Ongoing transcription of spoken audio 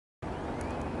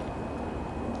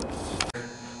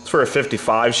for a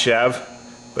 55 Chev,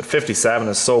 but 57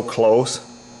 is so close.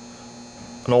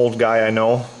 An old guy I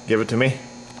know give it to me.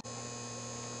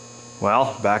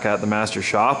 Well, back at the master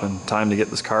shop and time to get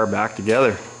this car back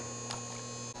together.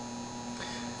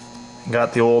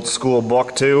 Got the old school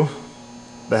book too,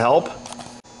 to help.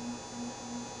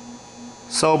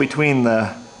 So between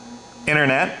the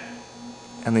internet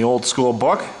and the old school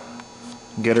book,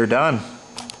 get her done.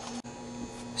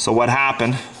 So what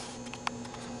happened?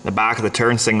 The back of the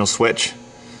turn signal switch,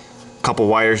 a couple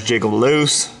wires jiggled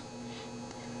loose.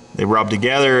 They rubbed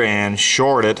together and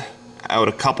shorted out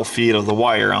a couple feet of the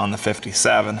wire on the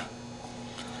 57.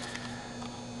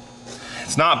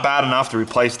 It's not bad enough to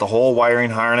replace the whole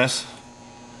wiring harness,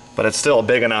 but it's still a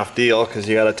big enough deal because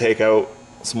you got to take out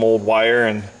some old wire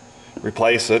and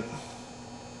replace it.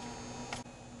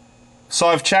 So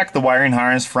I've checked the wiring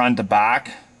harness front to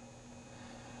back.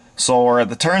 So where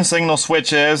the turn signal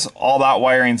switch is, all that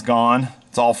wiring's gone.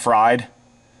 It's all fried.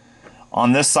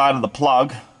 On this side of the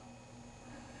plug,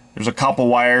 there's a couple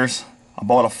wires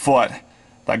about a foot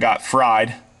that got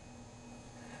fried.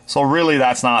 So really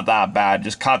that's not that bad.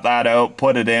 Just cut that out,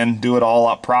 put it in, do it all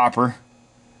up proper.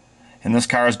 And this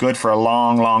car is good for a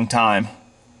long time.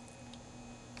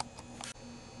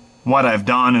 What I've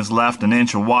done is left an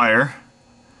inch of wire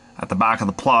at the back of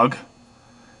the plug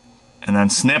and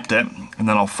then snipped it, and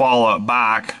then I'll follow it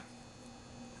back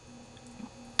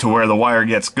to where the wire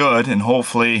gets good, and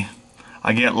hopefully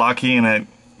I get lucky and it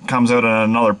comes out in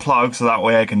another plug, so that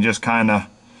way I can just kind of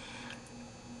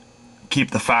keep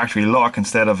the factory look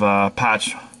instead of a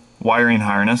patch wiring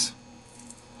harness.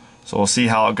 So we'll see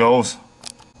how it goes.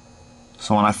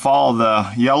 So when I follow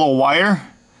the yellow wire,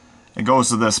 it goes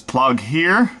to this plug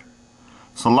here.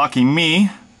 So lucky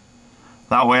me,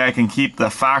 that way I can keep the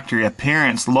factory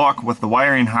appearance look with the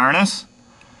wiring harness.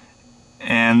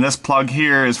 And this plug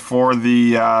here is for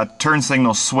the turn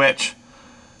signal switch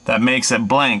that makes it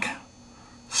blink.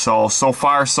 So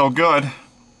far so good.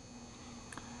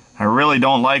 I really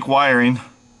don't like wiring.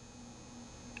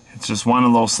 It's just one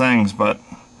of those things, but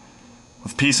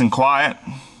with peace and quiet,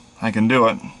 I can do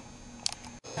it.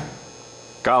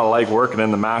 Gotta like working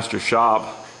in the master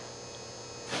shop.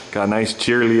 Got nice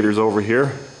cheerleaders over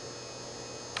here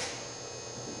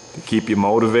to keep you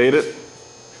motivated.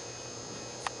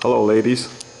 Hello ladies.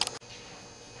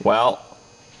 Well,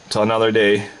 till another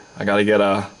day. I gotta get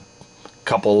a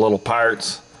couple little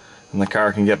parts and the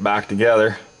car can get back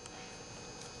together.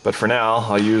 But for now,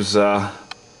 I'll use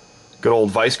good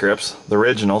old vice grips, the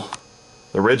original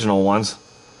ones,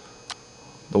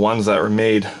 the ones that were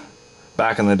made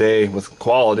back in the day with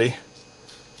quality.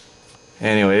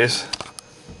 Anyways,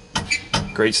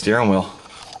 great steering wheel.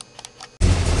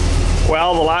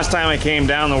 Well, the last time I came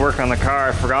down to work on the car,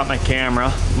 I forgot my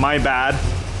camera. My bad.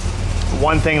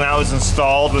 One thing that was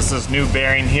installed was this new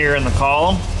bearing here in the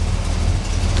column.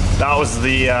 That was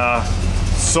the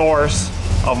source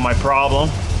of my problem.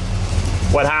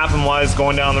 What happened was,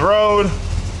 going down the road,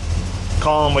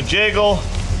 column would jiggle,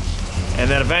 and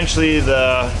then eventually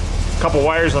the couple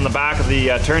wires on the back of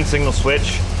the turn signal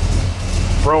switch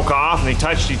broke off and they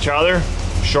touched each other,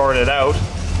 shorted out.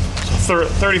 So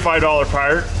 $35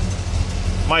 part.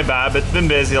 My bad, but been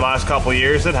busy the last couple of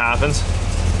years. It happens.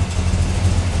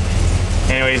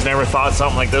 Anyways, never thought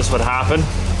something like this would happen.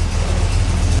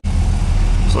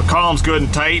 So the column's good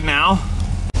and tight now.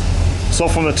 So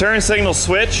from the turn signal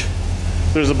switch,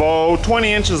 there's about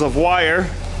 20 inches of wire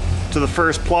to the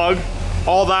first plug.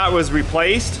 All that was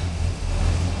replaced.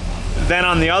 Then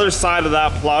on the other side of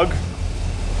that plug,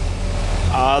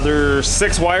 there's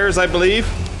 6 wires, I believe.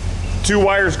 2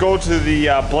 wires go to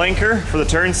the blinker for the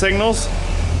turn signals.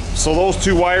 So those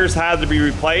 2 wires had to be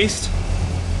replaced.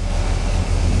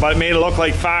 But it made it look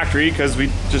like factory because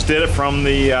we just did it from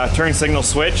the turn signal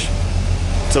switch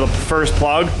to the first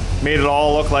plug. Made it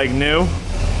all look like new.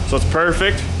 So it's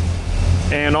perfect.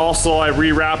 And also I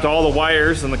rewrapped all the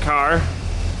wires in the car.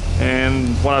 And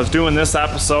when I was doing this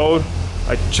episode,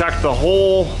 I checked the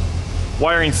whole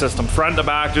wiring system front to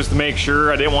back just to make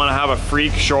sure. I didn't want to have a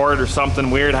freak short or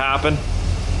something weird happen.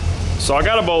 So I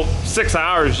got about 6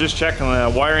 hours just checking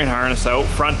the wiring harness out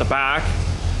front to back.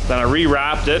 Then I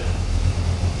rewrapped it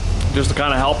just to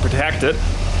kind of help protect it.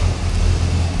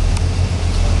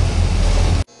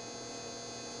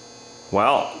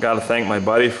 Well, got to thank my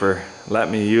buddy for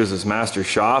letting me use his master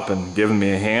shop and giving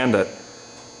me a hand at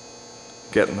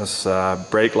getting this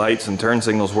brake lights and turn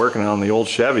signals working on the old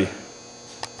Chevy.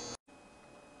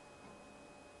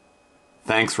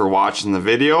 Thanks for watching the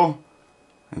video,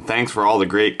 and thanks for all the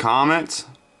great comments.